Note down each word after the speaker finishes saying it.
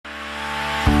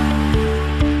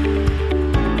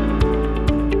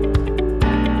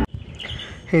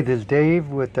Hey, this is Dave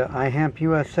with Hemp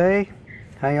USA.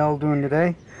 How y'all doing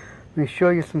today? Let me show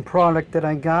you some product that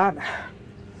I got.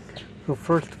 So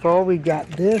first of all, we got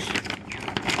this.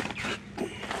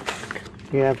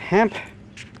 We have hemp,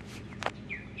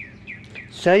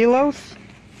 cellulose,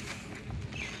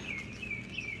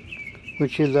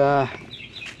 which is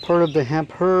part of the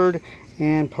hemp hurd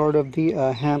and part of the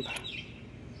hemp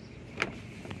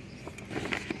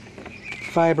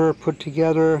fiber put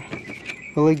together.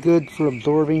 Really good for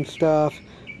absorbing stuff,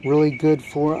 really good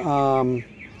for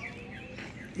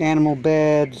animal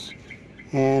beds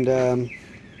and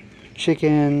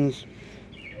chickens,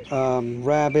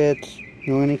 rabbits,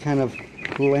 any kind of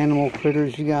little animal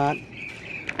critters you got.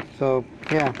 So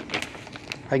yeah,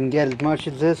 I can get as much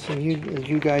of this as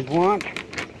you guys want.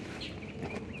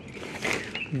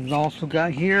 We've also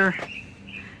got here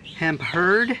hemp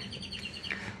hurd.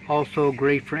 Also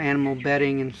great for animal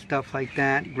bedding and stuff like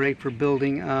that. Great for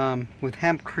building with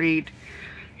hempcrete,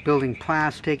 building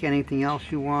plastic, anything else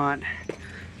you want.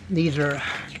 These are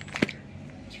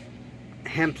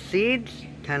hemp seeds,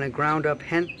 kind of ground up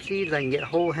hemp seeds. I can get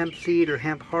whole hemp seed or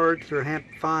hemp hearts or hemp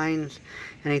fines,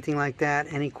 anything like that,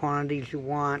 any quantities you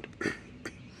want,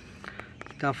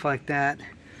 stuff like that.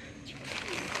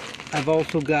 I've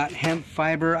also got hemp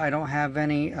fiber. I don't have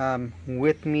any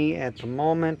with me at the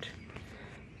moment.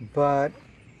 But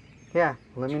yeah,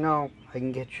 let me know. I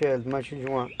can get you as much as you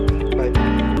want.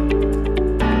 Bye.